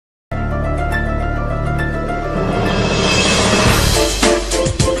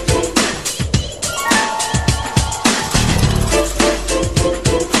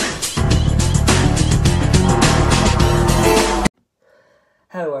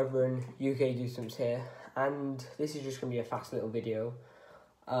everyone, UK Goosebumps here, and this is just going to be a fast little video,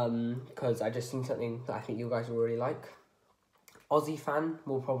 because I just seen something that I think you guys will really like. Aussie fan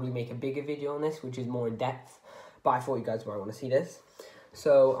will probably make a bigger video on this, which is more in depth, but I thought you guys might want to see this.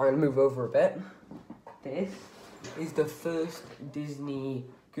 So I'm going to move over a bit. This is the first Disney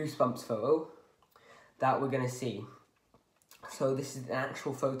Goosebumps photo that we're going to see. So this is an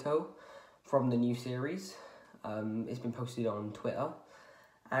actual photo from the new series. It's been posted on Twitter,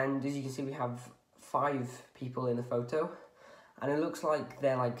 and as you can see we have 5 people in the photo, and it looks like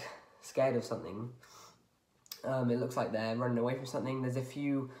they're like scared of something. It looks like they're running away from something. There's a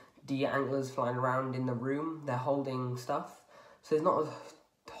few deer antlers flying around in the room. They're holding stuff, so there's not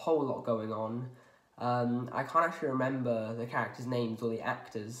a whole lot going on. I can't actually remember the characters' names or the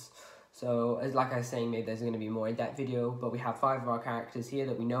actors, so as like I was saying, maybe there's going to be a more in-depth video, but we have 5 of our characters here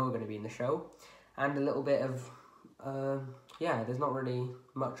that we know are going to be in the show, and a little bit of yeah, there's not really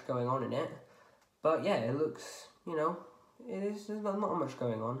much going on in it, but yeah, it looks, you know, there's not much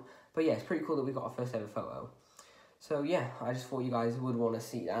going on, but yeah, it's pretty cool that we got our first ever photo. So yeah, I just thought you guys would want to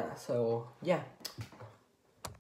see that, so yeah.